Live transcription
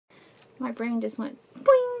My brain just went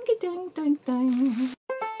boing, ding, ding, ding.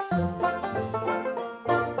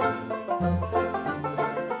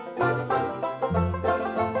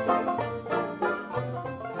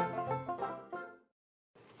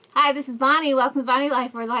 Hi, this is Bonnie. Welcome to Bonnie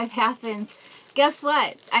Life, where life happens. Guess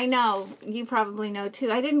what? I know, you probably know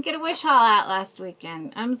too. I didn't get a wish haul out last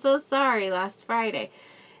weekend. I'm so sorry, last Friday.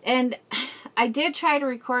 And I did try to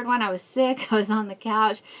record one. I was sick. I was on the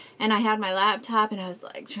couch and I had my laptop and I was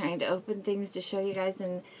like trying to open things to show you guys.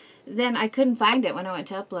 And then I couldn't find it when I went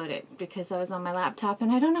to upload it because I was on my laptop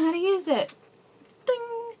and I don't know how to use it.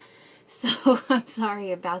 Ding! So I'm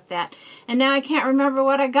sorry about that. And now I can't remember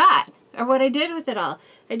what I got or what I did with it all.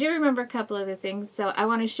 I do remember a couple other things, so I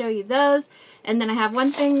want to show you those. And then I have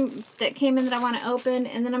one thing that came in that I want to open,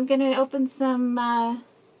 and then I'm going to open some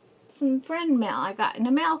friend mail I got in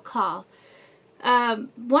a mail call.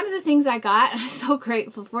 One of the things I got, I'm so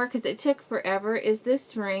grateful for because it took forever, is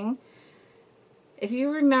this ring. If you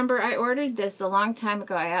remember, I ordered this a long time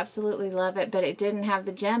ago. I absolutely love it, but it didn't have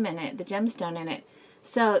the gem in it, the gemstone in it.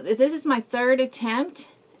 So this is my third attempt.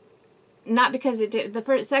 Not because it did,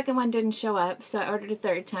 the second one didn't show up, so I ordered a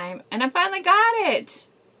third time, and I finally got it.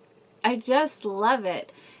 I just love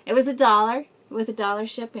it. It was $1 with $1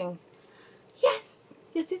 shipping. Yes,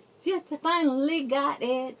 yes, yes, yes, I finally got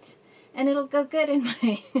it, and it'll go good in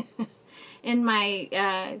my in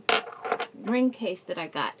my ring case that I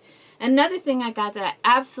got. Another thing I got that I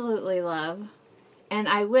absolutely love, and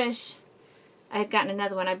I wish I had gotten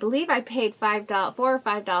another one. I believe I paid $4 or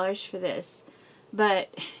 $5 for this,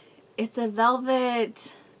 but it's a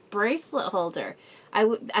velvet bracelet holder. I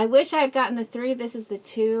wish I had gotten the 3. This is the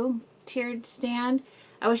 2-tiered stand.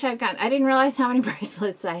 I wish I had gotten, I didn't realize how many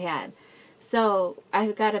bracelets I had. So I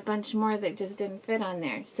got a bunch more that just didn't fit on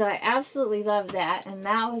there. So I absolutely love that, and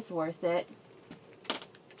that was worth it.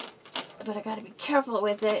 But I got to be careful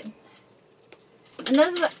with it. And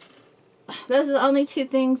those are the only 2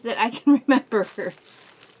 things that I can remember.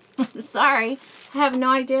 Sorry, I have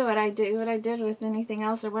no idea what I did with anything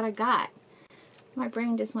else or what I got. My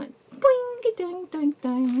brain just went boing, ding, ding,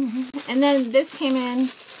 ding. And then this came in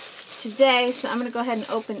today, so I'm going to go ahead and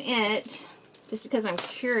open it just because I'm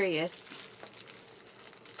curious.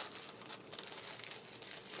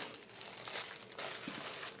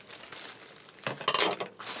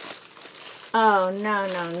 Oh, no,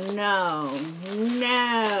 no, no,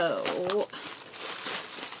 no.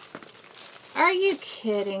 Are you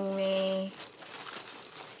kidding me?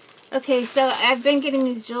 Okay, so I've been getting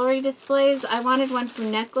these jewelry displays. I wanted one for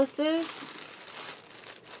necklaces.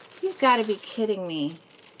 You've got to be kidding me.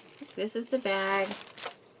 This is the bag.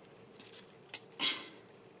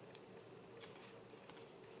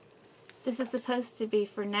 This is supposed to be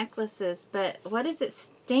for necklaces, but what does it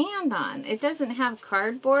stand on? It doesn't have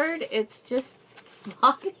cardboard. It's just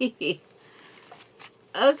floppy.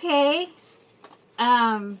 Okay.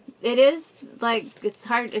 It is like, it's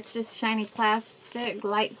hard, it's just shiny plastic,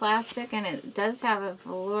 light plastic, and it does have a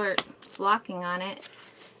velour flocking on it,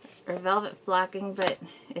 or velvet flocking, but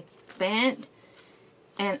it's bent,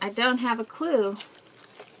 and I don't have a clue.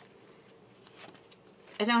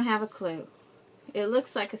 I don't have a clue. It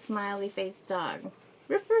looks like a smiley face dog.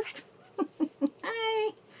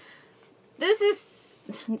 Hi. This is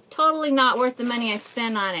totally not worth the money I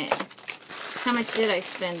spent on it. How much did I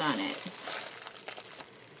spend on it?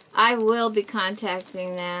 I will be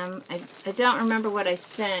contacting them. I don't remember what I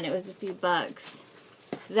spent. It was a few bucks.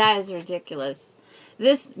 That is ridiculous.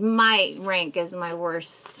 This might rank as my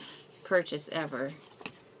worst purchase ever.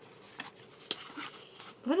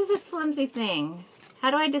 What is this flimsy thing?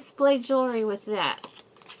 How do I display jewelry with that?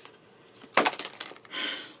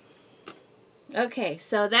 Okay,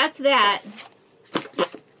 so that's that.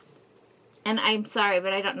 And I'm sorry,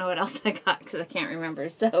 but I don't know what else I got because I can't remember.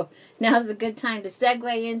 So now's a good time to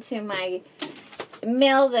segue into my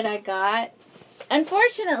mail that I got.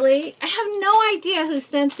 Unfortunately, I have no idea who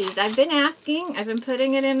sent these. I've been asking. I've been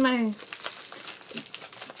putting it in my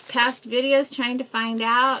past videos trying to find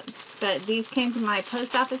out. But these came to my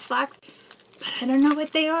post office box. But I don't know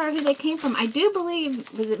what they are, who they came from. I do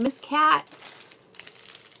believe, was it Miss Cat,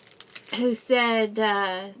 who said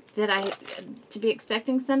that to be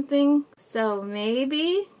expecting something. So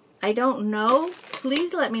maybe, I don't know.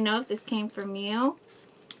 Please let me know if this came from you.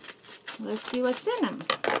 Let's see what's in them.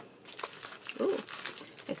 Ooh,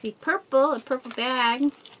 I see purple, a purple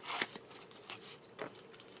bag.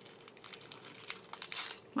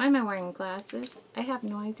 Why am I wearing glasses? I have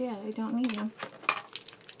no idea. I don't need them.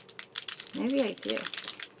 Maybe I do.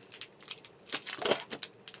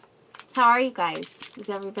 How are you guys? Is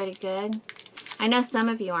everybody good? I know some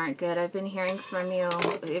of you aren't good. I've been hearing from you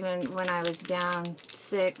even when I was down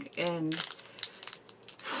sick, and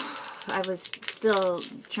I was still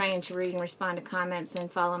trying to read and respond to comments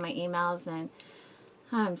and follow my emails, and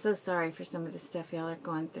I'm so sorry for some of the stuff y'all are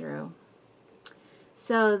going through.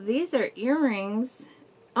 So these are earrings.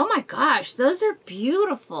 Oh my gosh, those are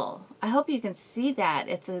beautiful. I hope you can see that.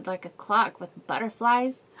 It's like a clock with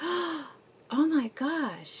butterflies. Oh my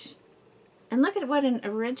gosh. And look at what an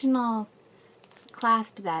original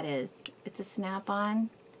clasp that is. It's a snap-on.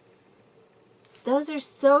 Those are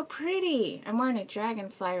so pretty. I'm wearing a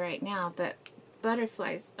dragonfly right now, but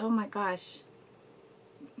butterflies, oh my gosh.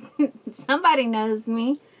 Somebody knows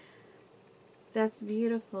me. That's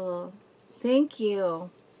beautiful. Thank you.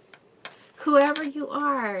 Whoever you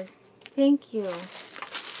are, thank you.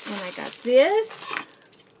 And I got this.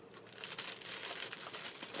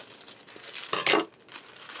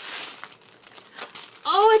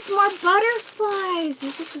 Oh, it's more butterflies.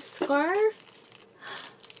 Is this a scarf?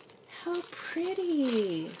 How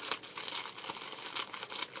pretty.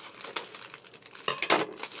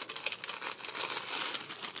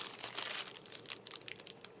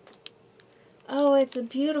 Oh, it's a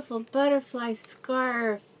beautiful butterfly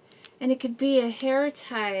scarf. And it could be a hair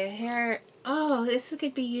tie, a hair... Oh, this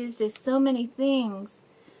could be used as so many things.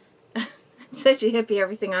 I'm such a hippie,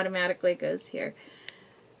 everything automatically goes here.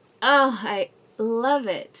 Oh, I love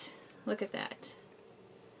it. Look at that.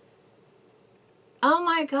 Oh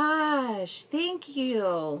my gosh, thank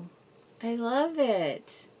you. I love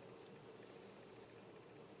it.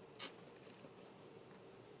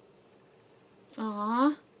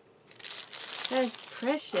 Aw, that's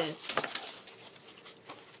precious.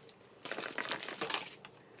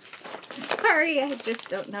 Sorry, I just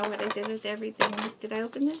don't know what I did with everything. Did I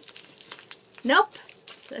open this? Nope.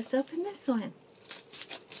 Let's open this one.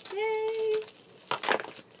 Yay.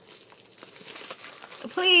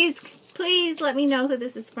 Please, please let me know who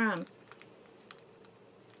this is from.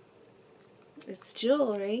 It's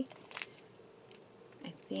jewelry,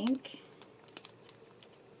 I think.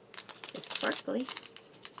 It's sparkly.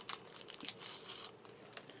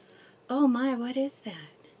 Oh my, what is that?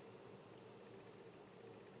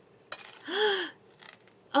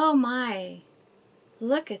 Oh my,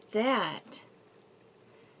 look at that.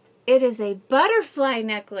 It is a butterfly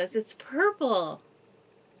necklace. It's purple.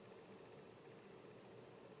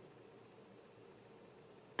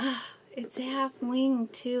 Ah, it's half wing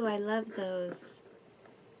too. I love those.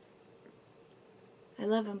 I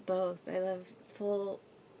love them both. I love full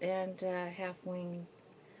and half wing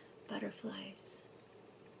butterflies.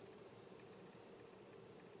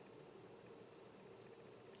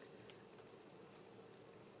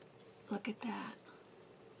 Look at that.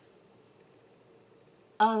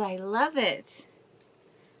 Oh, I love it.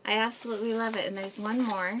 I absolutely love it. And there's one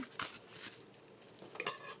more.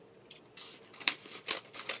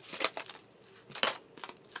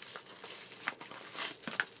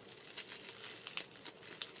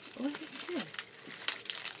 What is this?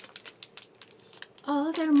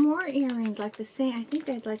 Oh, there are more earrings like the same. I think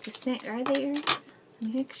they'd like the same. Are they earrings?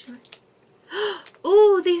 Let me make sure.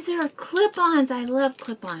 Ooh, these are clip-ons. I love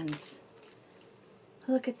clip-ons.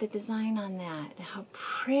 Look at the design on that. How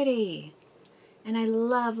pretty. And I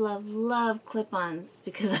love, love, love clip-ons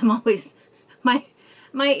because I'm always, my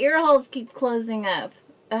ear holes keep closing up.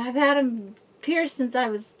 I've had them pierced since I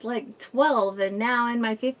was like 12, and now in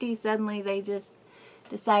my 50s suddenly they just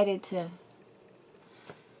decided to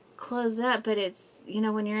close up. But it's, you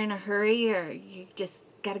know, when you're in a hurry or you just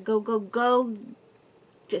gotta go, go, go,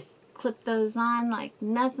 just clip those on like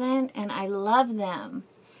nothing, and I love them.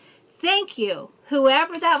 Thank you,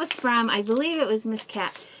 whoever that was from. I believe it was Miss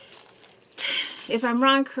Cat. If I'm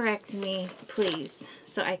wrong, correct me, please,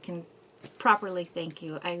 so I can properly thank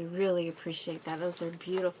you. I really appreciate that. Those are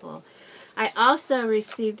beautiful. I also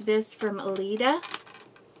received this from Alita,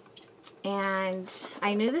 and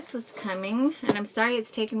I knew this was coming, and I'm sorry it's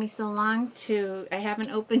taken me so long to, I haven't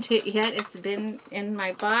opened it yet. It's been in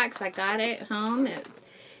my box. I got it home.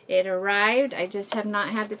 It arrived. I just have not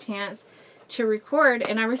had the chance to record,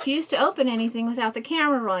 and I refuse to open anything without the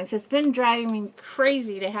camera rolling, so it's been driving me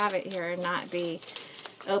crazy to have it here and not be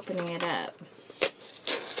opening it up.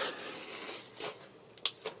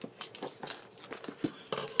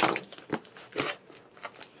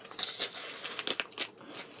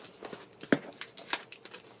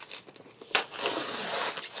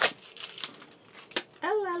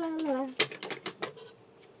 Oh, la, la, la.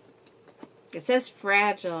 It says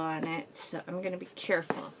fragile on it, so I'm going to be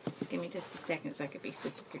careful. Just give me just a second so I can be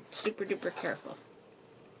super, super duper careful.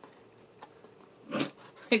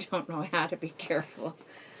 I don't know how to be careful.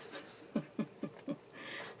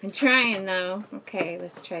 I'm trying though. Okay,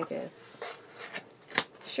 let's try this.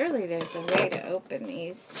 Surely there's a way to open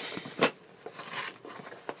these.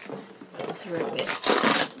 Let's rip it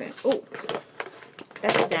open. Oh,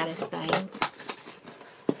 that's satisfying.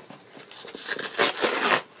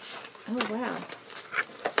 Oh, wow.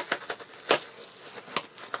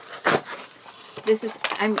 This is,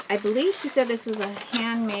 I believe she said this was a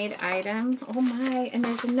handmade item. Oh my, and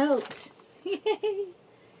there's a note. Yay.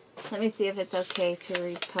 Let me see if it's okay to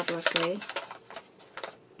read publicly.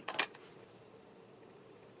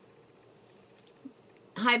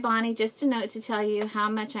 Hi Bonnie, just a note to tell you how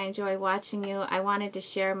much I enjoy watching you. I wanted to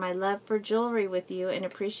share my love for jewelry with you and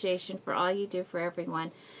appreciation for all you do for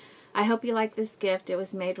everyone. I hope you like this gift. It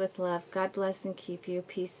was made with love. God bless and keep you.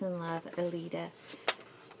 Peace and love, Alita.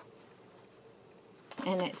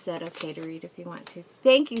 And it said okay to read if you want to.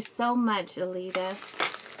 Thank you so much, Alita.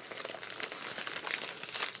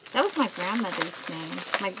 That was my grandmother's name.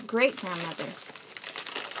 My great-grandmother,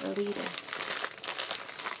 Alita.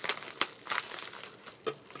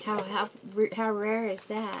 How rare is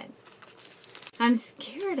that? I'm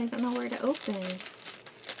scared. I don't know where to open.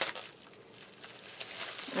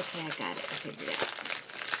 Okay, I got it. I figured it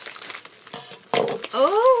out.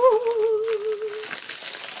 Oh!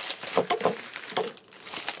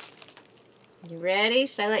 You ready?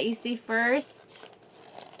 Should I let you see first?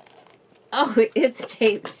 Oh, it's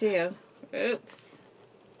taped too. Oops.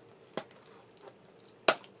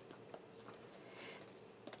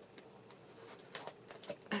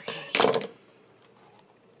 Okay.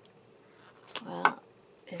 Well,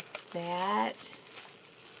 is that...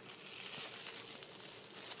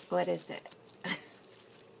 What is it?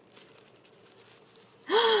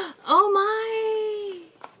 Oh my!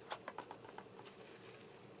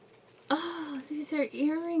 Oh, these are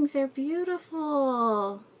earrings. They're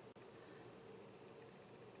beautiful.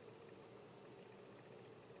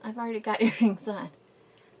 I've already got earrings on.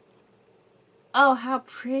 Oh, how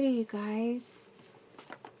pretty, you guys.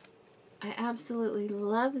 I absolutely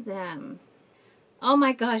love them. Oh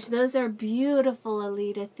my gosh, those are beautiful,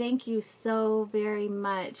 Alita. Thank you so very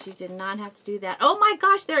much. You did not have to do that. Oh my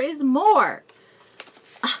gosh, there is more.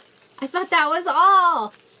 I thought that was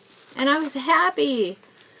all. And I was happy.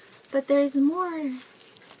 But there's more.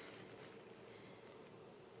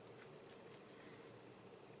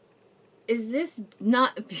 Is this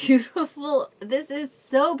not beautiful? This is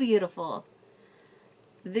so beautiful.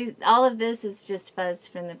 All of this is just fuzz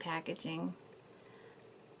from the packaging.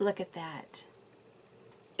 Look at that.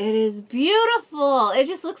 It is beautiful. It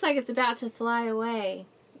just looks like it's about to fly away.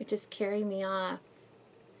 It just carried me off.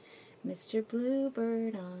 Mr.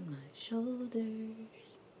 Bluebird on my shoulders.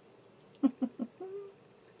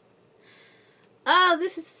 Oh,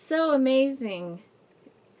 this is so amazing.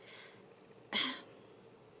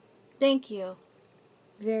 Thank you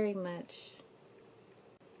very much.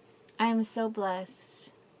 I am so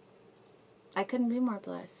blessed. I couldn't be more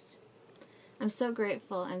blessed. I'm so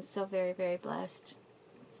grateful and so very, very blessed.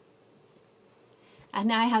 And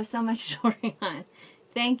now I have so much jewelry on.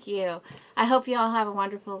 Thank you. I hope you all have a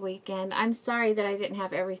wonderful weekend. I'm sorry that I didn't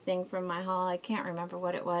have everything from my haul. I can't remember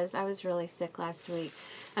what it was. I was really sick last week.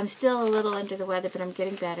 I'm still a little under the weather, but I'm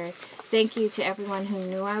getting better. Thank you to everyone who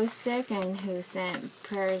knew I was sick and who sent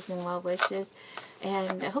prayers and well wishes.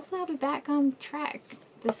 And hopefully I'll be back on track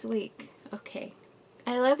this week. Okay.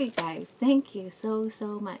 I love you guys. Thank you so,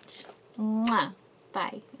 so much. Mwah.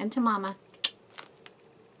 Bye. And to Mama.